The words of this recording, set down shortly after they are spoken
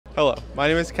Hello, my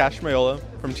name is Cash Mayola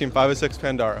from Team 506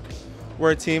 Pandara.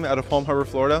 We're a team out of Palm Harbor,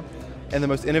 Florida, and the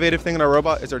most innovative thing in our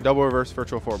robot is our double reverse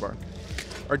virtual 4-bar.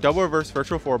 Our double reverse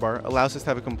virtual 4-bar allows us to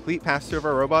have a complete pass-through of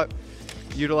our robot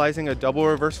utilizing a double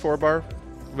reverse 4-bar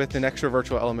with an extra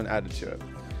virtual element added to it.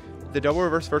 The double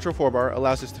reverse virtual 4-bar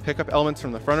allows us to pick up elements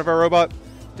from the front of our robot,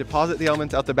 deposit the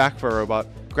elements out the back of our robot,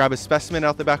 grab a specimen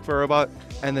out the back of our robot,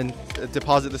 and then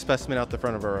deposit the specimen out the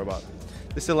front of our robot.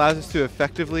 This allows us to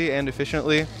effectively and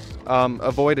efficiently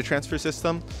avoid a transfer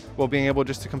system while being able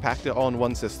just to compact it all in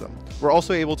one system. We're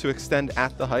also able to extend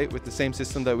at the height with the same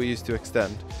system that we use to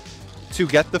extend. To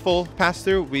get the full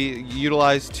pass-through, we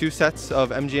utilize 2 sets of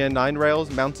MGN9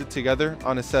 rails mounted together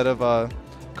on a set of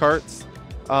carts.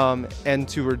 And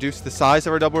to reduce the size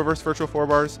of our double reverse virtual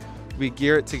 4-bars, we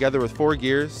gear it together with 4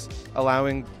 gears,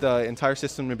 allowing the entire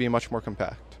system to be much more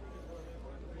compact.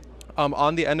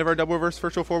 On the end of our double reverse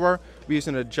virtual 4-bar, we use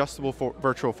an adjustable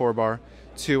virtual 4-bar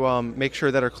to make sure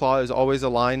that our claw is always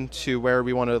aligned to where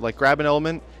we want to grab an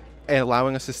element and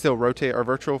allowing us to still rotate our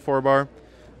virtual 4-bar,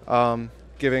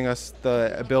 giving us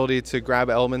the ability to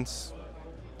grab elements,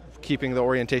 keeping the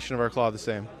orientation of our claw the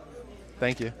same.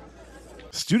 Thank you.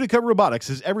 Studica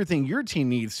Robotics is everything your team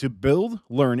needs to build,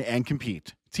 learn, and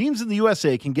compete. Teams in the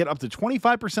USA can get up to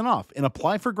 25% off and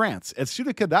apply for grants at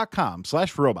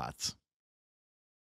studica.com/robots.